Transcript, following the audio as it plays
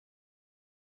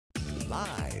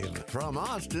Live from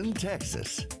Austin,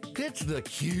 Texas, it's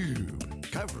theCUBE,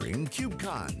 covering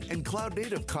KubeCon and Cloud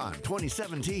Native Con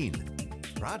 2017.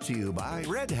 Brought to you by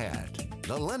Red Hat,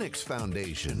 the Linux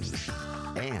Foundation,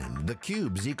 and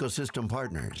theCUBE's ecosystem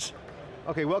partners.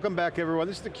 Okay, welcome back everyone.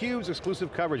 This is theCUBE's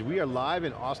exclusive coverage. We are live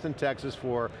in Austin, Texas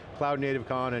for Cloud Native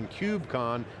Con and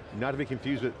KubeCon, not to be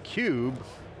confused with CUBE,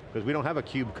 because we don't have a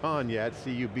KubeCon yet,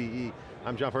 C-U-B-E.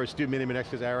 I'm John Furrier, Stu Miniman,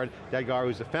 next is Armon Dadgar,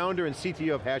 who's the founder and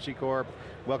CTO of HashiCorp.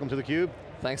 Welcome to theCUBE.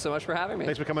 Thanks so much for having me.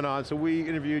 Thanks for coming on. So we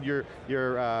interviewed your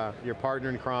partner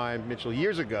in crime, Mitchell,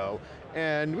 years ago,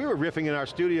 and we were riffing in our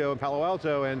studio in Palo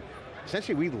Alto, and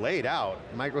essentially we laid out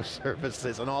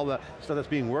microservices and all the stuff that's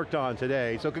being worked on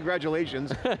today. So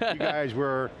congratulations, you guys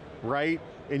were right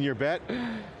in your bet.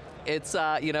 It's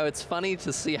it's funny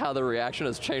to see how the reaction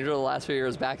has changed over the last few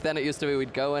years. Back then it used to be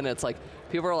we'd go in, it's like,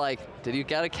 people are like, did you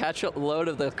get a catch-up load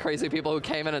of the crazy people who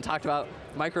came in and talked about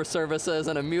microservices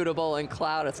and immutable and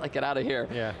cloud? It's like, get out of here.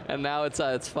 Yeah. And now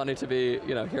it's funny to be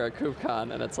here at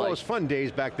KubeCon, and it's like. Well, it was fun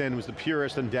days back then. It was the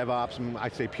purists and DevOps, and I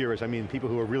say purists, I mean people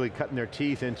who are really cutting their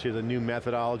teeth into the new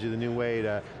methodology, the new way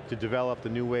to develop, the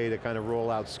new way to kind of roll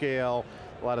out scale,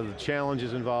 a lot of the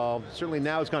challenges involved. Certainly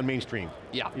now it's gone mainstream.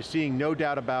 Yeah. You're seeing no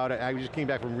doubt about it. I just came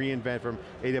back from reInvent from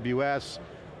AWS,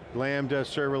 Lambda,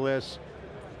 serverless.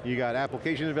 You got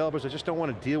application developers that just don't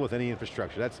want to deal with any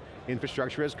infrastructure. That's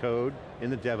infrastructure as code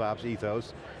in the DevOps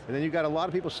ethos. And then you've got a lot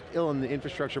of people still in the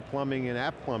infrastructure plumbing and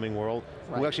app plumbing world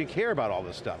who actually care about all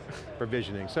this stuff,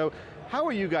 provisioning. So how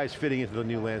are you guys fitting into the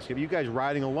new landscape? Are you guys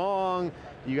riding along?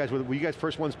 Were you guys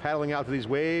first ones paddling out to these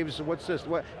waves? What's this?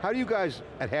 How do you guys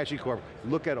at HashiCorp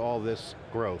look at all this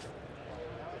growth?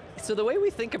 So the way we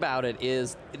think about it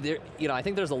is, I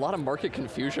think there's a lot of market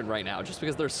confusion right now, just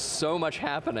because there's so much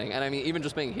happening. And I mean, even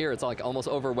just being here, it's like almost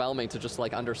overwhelming to just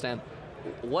like understand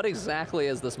what exactly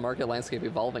is this market landscape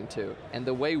evolving to. And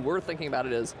the way we're thinking about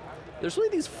it is, there's really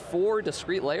these 4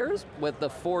 discrete layers with the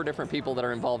 4 different people that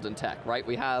are involved in tech, right?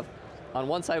 We have, on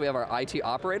one side we have our IT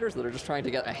operators that are just trying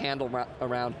to get a handle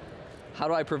around how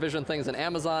do I provision things in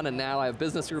Amazon, and now I have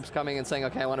business groups coming and saying,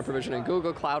 okay, I want to provision in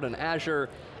Google Cloud and Azure.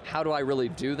 How do I really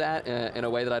do that in a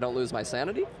way that I don't lose my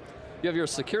sanity? You have your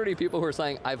security people who are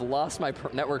saying, I've lost my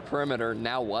network perimeter,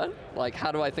 now what? Like,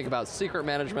 how do I think about secret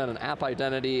management and app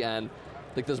identity and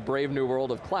like this brave new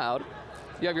world of cloud?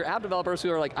 You have your app developers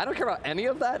who are like, I don't care about any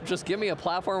of that, just give me a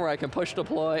platform where I can push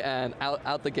deploy and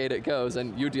out the gate it goes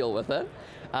and you deal with it.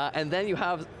 And then you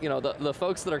have the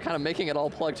folks that are kind of making it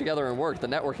all plug together and work, the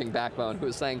networking backbone,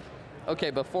 who's saying, okay,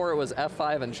 before it was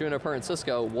F5 and Juniper and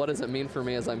Cisco, what does it mean for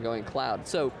me as I'm going cloud?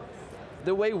 So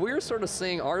the way we're sort of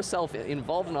seeing ourselves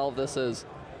involved in all of this is,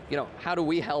 how do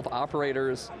we help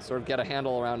operators sort of get a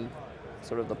handle around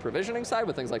sort of the provisioning side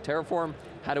with things like Terraform?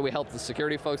 How do we help the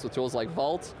security folks with tools like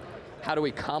Vault? How do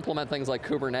we complement things like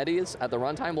Kubernetes at the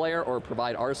runtime layer or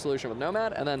provide our solution with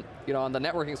Nomad? And then, on the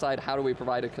networking side, how do we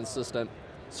provide a consistent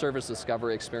service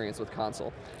discovery experience with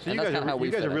Console? So you guys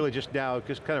are really just now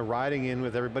just kind of riding in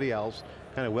with everybody else,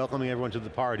 kind of welcoming everyone to the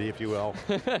party, if you will.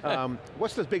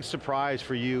 What's the big surprise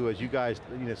for you as you guys,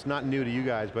 it's not new to you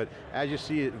guys, but as you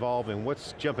see it evolving,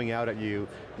 what's jumping out at you?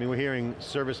 I mean, we're hearing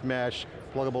service mesh,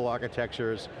 pluggable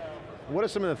architectures. What are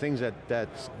some of the things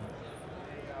that's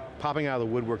popping out of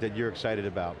the woodwork that you're excited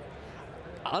about?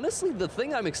 Honestly, the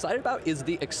thing I'm excited about is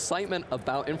the excitement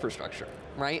about infrastructure,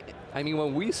 right? I mean,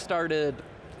 when we started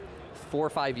 4 or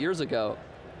 5 years ago,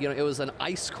 it was an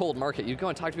ice cold market. You'd go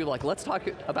and talk to people like, let's talk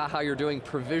about how you're doing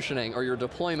provisioning or your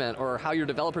deployment or how your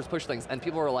developers push things. And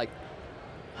people were like,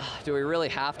 do we really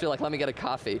have to? Like, let me get a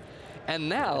coffee. And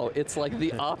now it's like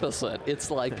the opposite.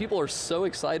 It's like people are so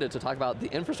excited to talk about the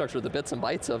infrastructure, the bits and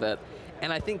bytes of it.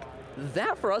 And I think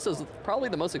that for us is probably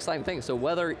the most exciting thing. So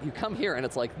whether you come here and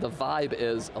it's like the vibe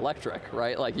is electric,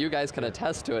 right? Like you guys can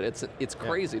attest to it. It's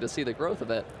crazy to see the growth of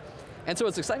it. And so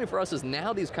what's exciting for us is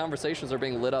now these conversations are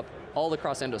being lit up all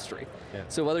across industry. Yeah.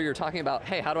 So whether you're talking about,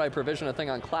 hey, how do I provision a thing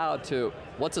on cloud, to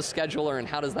what's a scheduler and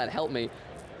how does that help me,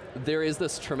 there is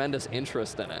this tremendous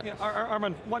interest in it. Yeah,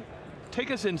 Armon, take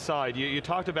us inside. You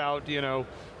talked about,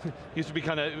 used to be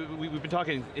kind of, we've been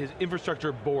talking, is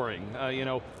infrastructure boring?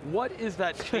 What is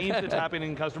that change that's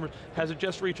happening in customers? Has it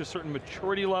just reached a certain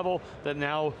maturity level that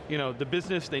now, the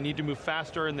business, they need to move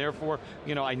faster and therefore,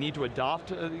 I need to adopt,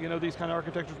 these kind of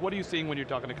architectures? What are you seeing when you're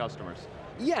talking to customers?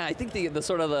 Yeah, I think we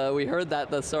heard that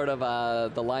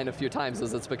the line a few times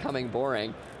is it's becoming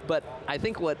boring. But I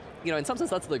think what, in some sense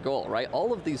that's the goal, right?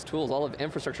 All of these tools, all of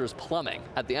infrastructure is plumbing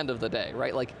at the end of the day,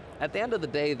 right? Like, at the end of the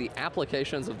day, the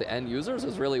applications of the end users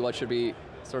is really what should be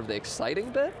sort of the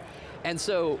exciting bit. And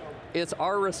so, it's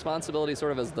our responsibility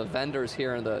sort of as the vendors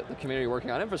here in the community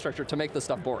working on infrastructure to make this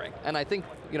stuff boring. And I think,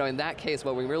 in that case,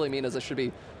 what we really mean is it should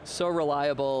be so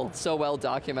reliable, so well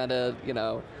documented,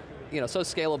 so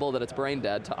scalable that it's brain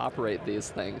dead to operate these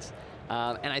things.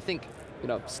 And I think,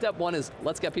 step one is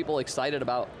let's get people excited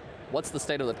about what's the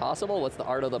state of the possible, what's the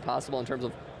art of the possible in terms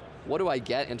of what do I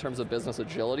get in terms of business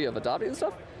agility of adopting this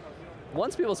stuff.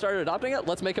 Once people started adopting it,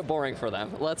 let's make it boring for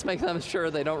them. Let's make them sure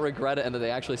they don't regret it and that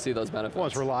they actually see those benefits. Well,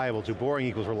 it's reliable too. Boring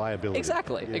equals reliability.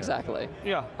 Exactly, exactly.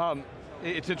 Yeah,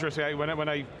 it's interesting.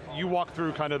 When you walk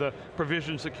through kind of the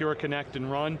provision, secure, connect,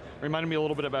 and run, reminded me a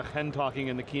little bit about Hen talking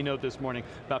in the keynote this morning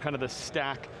about kind of the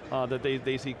stack that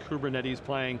they see Kubernetes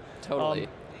playing. Totally.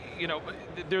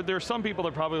 There are some people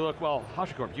that probably look, well,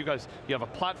 HashiCorp, you have a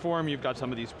platform, you've got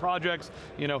some of these projects,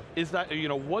 is that,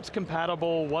 what's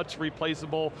compatible, what's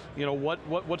replaceable,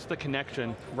 what's the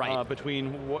connection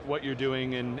between what you're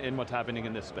doing and what's happening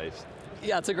in this space?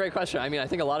 Yeah, it's a great question. I mean, I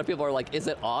think a lot of people are like, is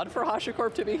it odd for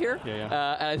HashiCorp to be here?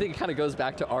 Yeah. And I think it kind of goes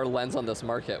back to our lens on this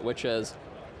market, which is,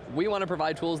 we want to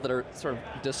provide tools that are sort of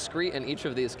discrete in each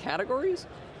of these categories,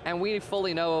 and we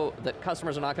fully know that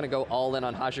customers are not going to go all in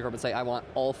on HashiCorp and say, I want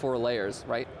all 4 layers,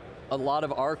 right? A lot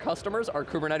of our customers are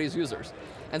Kubernetes users.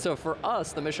 And so for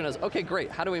us, the mission is, okay, great,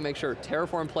 how do we make sure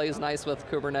Terraform plays nice with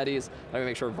Kubernetes? How do we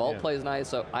make sure Vault plays nice?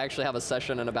 So I actually have a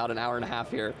session in about an hour and a half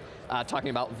here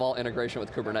talking about Vault integration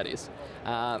with Kubernetes.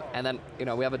 And then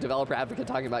we have a developer advocate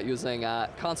talking about using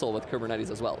Consul with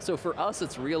Kubernetes as well. So for us,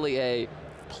 it's really a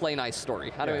play nice story.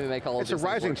 How do we make all of these It's a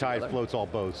rising tide together? floats all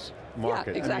boats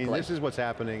market. Yeah, exactly. I mean, this is what's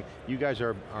happening. You guys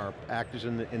are actors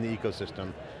in the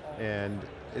ecosystem, and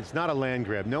it's not a land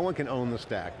grab. No one can own the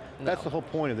stack. No. That's the whole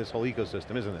point of this whole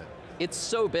ecosystem, isn't it? It's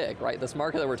so big, right? This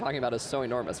market that we're talking about is so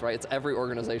enormous, right? It's every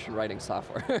organization writing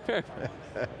software.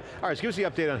 All right, so give us the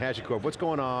update on HashiCorp. What's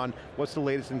going on? What's the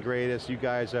latest and greatest? You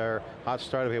guys are hot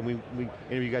startup, and we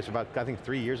interviewed you guys about, I think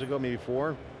 3 years ago, maybe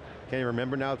 4. Can't even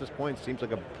remember now at this point. It seems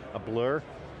like a blur.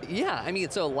 Yeah, I mean,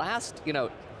 so last,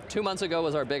 2 months ago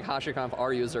was our big HashiConf,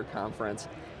 our user conference.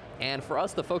 And for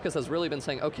us, the focus has really been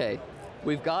saying, okay,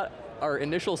 we've got our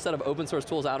initial set of open source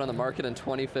tools out on the market in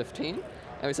 2015.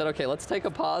 And we said, okay, let's take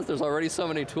a pause. There's already so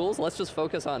many tools. Let's just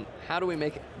focus on how do we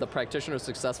make the practitioners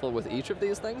successful with each of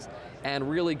these things and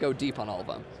really go deep on all of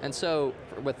them. And so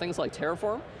with things like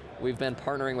Terraform, we've been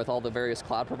partnering with all the various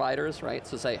cloud providers, right?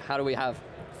 So say, how do we have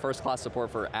first-class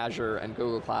support for Azure and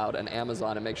Google Cloud and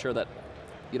Amazon and make sure that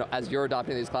as you're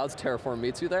adopting these clouds, Terraform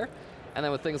meets you there. And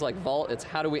then with things like Vault, it's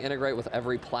how do we integrate with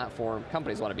every platform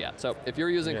companies want to be at. So if you're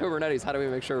using Kubernetes, how do we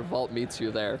make sure Vault meets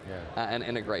you there and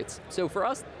integrates? So for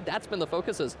us, that's been the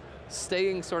focus, is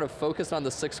staying sort of focused on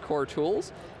the 6 core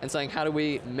tools and saying how do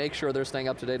we make sure they're staying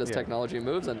up to date as technology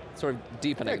moves and sort of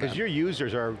deepening them. because your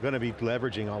users are going to be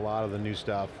leveraging a lot of the new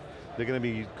stuff. They're going to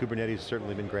be, Kubernetes has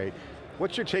certainly been great.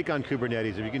 What's your take on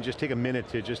Kubernetes? If you can just take a minute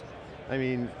to just,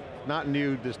 not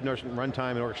new, this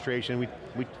runtime and orchestration.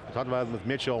 We talked about it with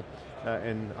Mitchell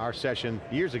in our session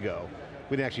years ago.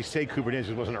 We didn't actually say Kubernetes,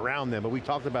 it wasn't around then, but we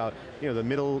talked about the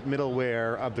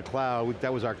middleware of the cloud.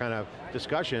 That was our kind of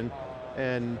discussion,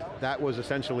 and that was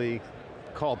essentially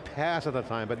called PaaS at the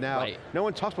time, but now no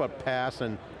one talks about PaaS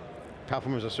and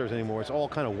platform as a service anymore. It's all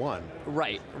kind of one.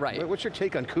 Right. What's your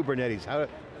take on Kubernetes?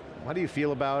 How do you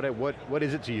feel about it? What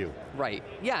is it to you? Right,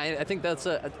 yeah, I think that's,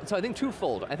 so I think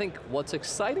twofold. I think what's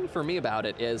exciting for me about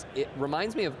it is, it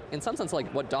reminds me of, in some sense,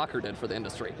 like what Docker did for the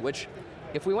industry, which,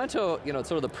 if we went to,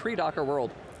 sort of the pre-Docker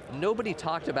world, nobody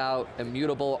talked about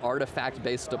immutable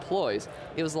artifact-based deploys.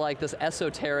 It was like this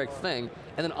esoteric thing,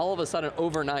 and then all of a sudden,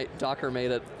 overnight, Docker made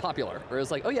it popular. Where it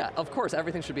was like, oh yeah, of course,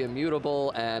 everything should be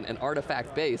immutable and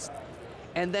artifact-based.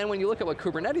 And then when you look at what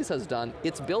Kubernetes has done,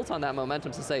 it's built on that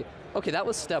momentum to say, okay, that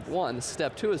was step 1.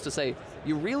 Step 2 is to say,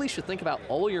 you really should think about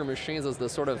all your machines as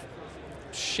this sort of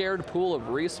shared pool of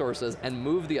resources and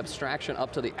move the abstraction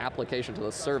up to the application, to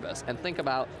the service. And think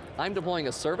about, I'm deploying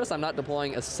a service, I'm not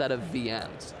deploying a set of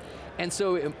VMs. And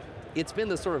so it's been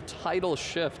this sort of tidal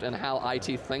shift in how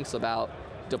IT thinks about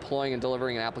deploying and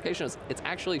delivering an application. It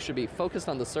actually should be focused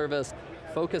on the service,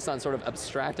 focused on sort of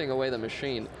abstracting away the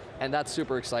machine, and that's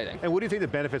super exciting. And what do you think the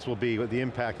benefits will be with the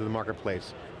impact of the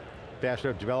marketplace?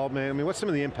 Faster development, what's some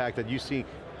of the impact that you see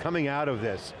coming out of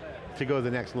this to go to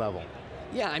the next level?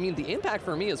 Yeah, the impact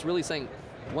for me is really saying,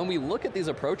 when we look at these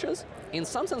approaches, in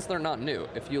some sense they're not new.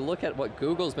 If you look at what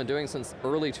Google's been doing since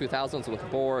early 2000s with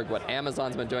Borg, what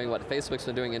Amazon's been doing, what Facebook's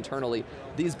been doing internally,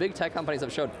 these big tech companies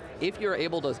have showed, if you're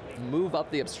able to move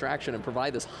up the abstraction and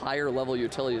provide this higher level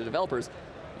utility to developers,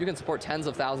 you can support tens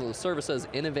of thousands of services,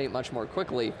 innovate much more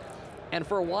quickly. And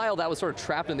for a while that was sort of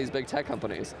trapped in these big tech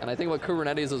companies. And I think what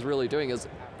Kubernetes is really doing is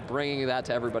bringing that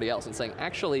to everybody else and saying,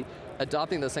 actually,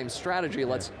 adopting the same strategy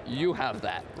lets you have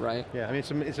that, right? Yeah, I mean,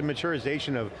 it's a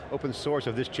maturization of open source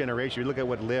of this generation. You look at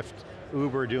what Lyft,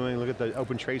 Uber are doing, look at the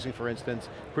open tracing, for instance,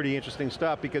 pretty interesting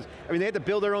stuff because, I mean, they had to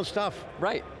build their own stuff.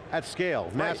 Right. At scale,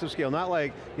 massive scale, not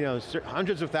like,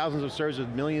 hundreds of thousands of servers with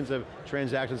millions of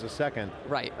transactions a second.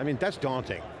 Right. I mean, that's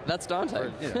daunting. That's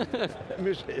daunting.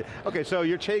 Okay, so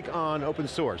your take on open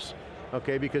source,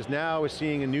 okay, because now we're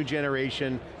seeing a new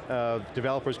generation of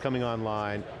developers coming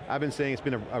online. I've been saying it's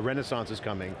been a renaissance is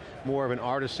coming, more of an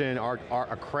artisan,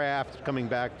 a craft, coming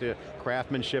back to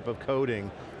craftsmanship of coding,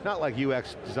 not like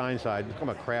UX design side, it's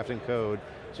about craft and code.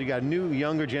 So you got a new,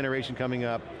 younger generation coming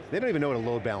up. They don't even know what a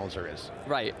load balancer is.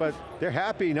 Right. But they're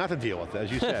happy not to deal with it,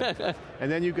 as you said.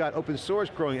 And then you've got open source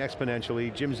growing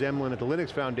exponentially. Jim Zemlin at the Linux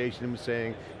Foundation was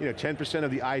saying, 10%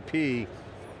 of the IP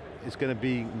is going to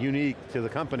be unique to the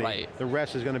company. Right. The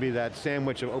rest is going to be that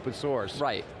sandwich of open source.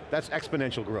 Right. That's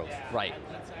exponential growth. Right.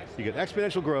 You get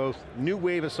exponential growth, new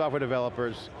wave of software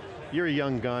developers. You're a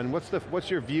young gun.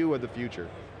 What's your view of the future?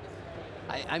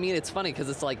 I mean, it's funny because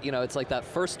it's like, it's like that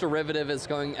first derivative is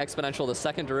going exponential, the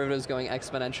second derivative is going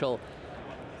exponential.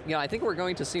 I think we're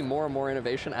going to see more and more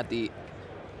innovation at the,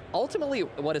 ultimately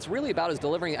what it's really about is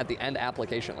delivering at the end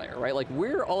application layer, right? Like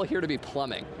we're all here to be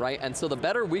plumbing, right? And so the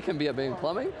better we can be at being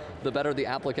plumbing, the better the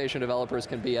application developers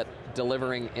can be at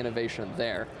delivering innovation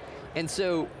there. And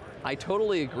so I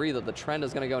totally agree that the trend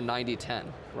is going to go 90-10,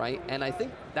 right? And I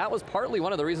think that was partly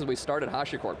one of the reasons we started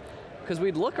HashiCorp. Because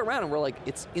we'd look around and we're like,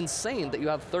 it's insane that you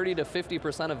have 30 to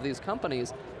 50% of these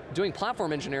companies doing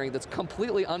platform engineering that's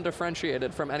completely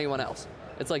undifferentiated from anyone else.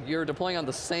 It's like you're deploying on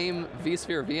the same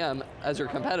vSphere VM as your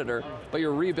competitor, but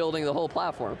you're rebuilding the whole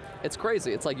platform. It's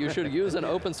crazy. It's like you should use an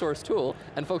open source tool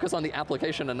and focus on the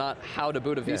application and not how to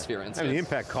boot a vSphere instance. I mean, the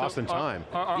impact, cost, and time.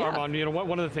 Armon,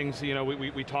 one of the things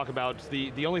we talk about,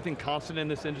 the only thing constant in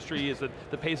this industry is that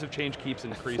the pace of change keeps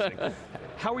increasing.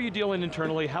 How are you dealing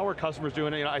internally? How are customers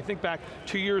doing it? I think back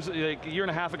 2 years, like a year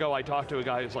and a half ago, I talked to a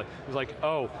guy who's like,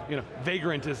 oh,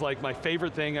 Vagrant is like my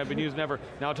favorite thing I've been using ever.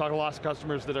 Now I talk to lots of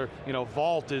customers that are,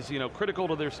 Vault is, critical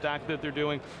to their stack that they're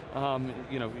doing.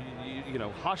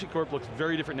 HashiCorp looks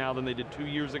very different now than they did 2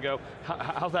 years ago.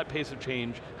 How's that pace of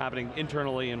change happening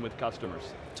internally and with customers?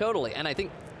 Totally, and I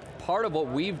think part of what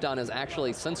we've done is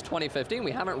actually, since 2015,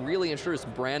 we haven't really introduced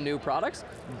brand new products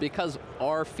because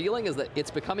our feeling is that it's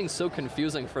becoming so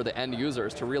confusing for the end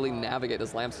users to really navigate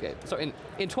this landscape. So in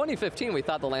 2015, we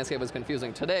thought the landscape was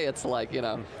confusing. Today, it's like,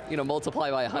 multiply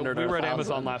by 100 or 1,000. We were at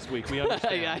Amazon last week, we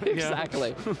understand. Yeah,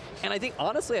 exactly. And I think,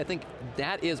 honestly, I think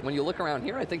that is, when you look around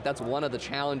here, I think that's one of the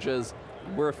challenges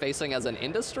we're facing as an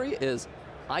industry is,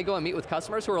 I go and meet with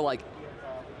customers who are like,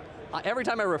 every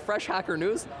time I refresh Hacker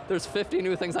News, there's 50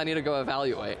 new things I need to go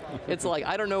evaluate. It's like,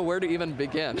 I don't know where to even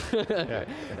begin.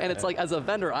 And it's like, as a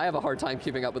vendor, I have a hard time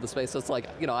keeping up with the space, so it's like,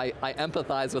 I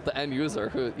empathize with the end user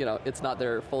who, it's not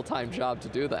their full-time job to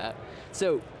do that.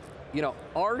 So,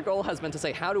 our goal has been to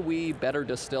say, how do we better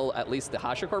distill at least the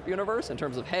HashiCorp universe in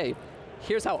terms of, hey,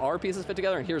 here's how our pieces fit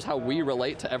together and here's how we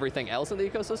relate to everything else in the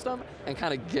ecosystem, and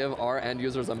kind of give our end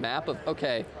users a map of,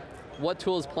 okay, what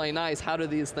tools play nice, how do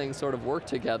these things sort of work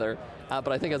together? But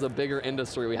I think as a bigger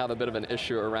industry, we have a bit of an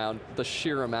issue around the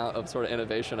sheer amount of sort of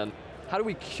innovation, and how do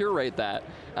we curate that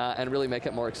and really make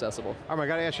it more accessible? All right, I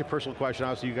got to ask you a personal question.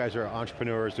 Obviously you guys are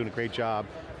entrepreneurs, doing a great job.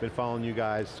 Been following you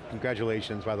guys.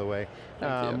 Congratulations, by the way.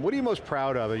 Thank you. What are you most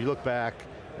proud of as you look back,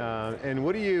 and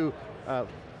what do you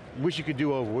wish you could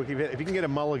do over? If you can get a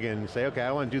mulligan and say, okay,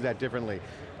 I want to do that differently.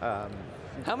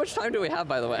 How much time do we have,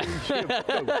 by the way? 10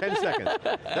 seconds.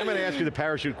 I'm going to ask you the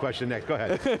parachute question next, go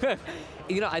ahead.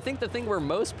 I think the thing we're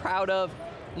most proud of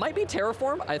might be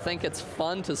Terraform. I think it's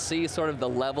fun to see sort of the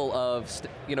level of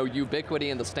ubiquity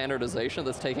and the standardization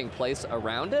that's taking place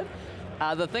around it.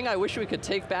 The thing I wish we could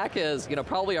take back is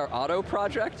probably our auto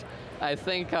project. I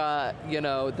think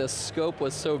the scope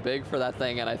was so big for that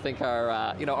thing, and I think our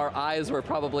our eyes were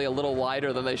probably a little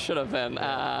wider than they should have been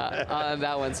on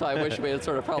that one. So I wish we had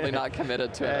sort of probably not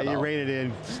committed to it. You rein it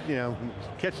in,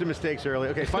 catch the mistakes early.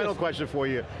 Okay, final question for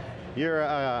you. You're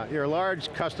a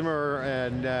large customer,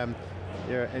 and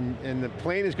the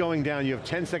plane is going down. You have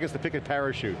 10 seconds to pick a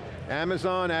parachute.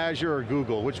 Amazon, Azure, or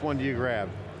Google? Which one do you grab?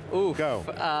 Oof. Go.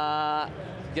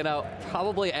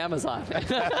 Probably Amazon.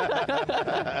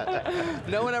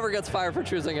 No one ever gets fired for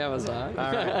choosing Amazon.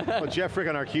 All right. Well, Jeff Frick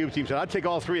on our CUBE team said, I'd take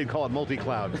all three and call it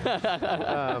multi-cloud.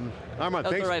 Armon,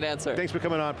 that's the right answer. Thanks for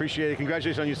coming on, appreciate it.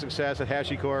 Congratulations on your success at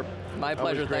HashiCorp. My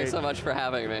pleasure, thanks so much for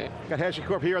having me. Got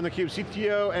HashiCorp here on theCUBE,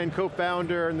 CTO and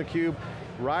co-founder in theCUBE,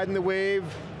 riding the wave,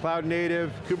 cloud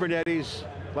native, Kubernetes,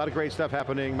 A lot of great stuff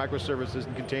happening, microservices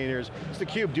and containers. It's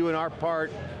theCUBE doing our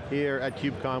part here at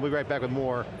KubeCon. We'll be right back with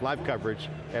more live coverage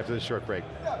after this short break.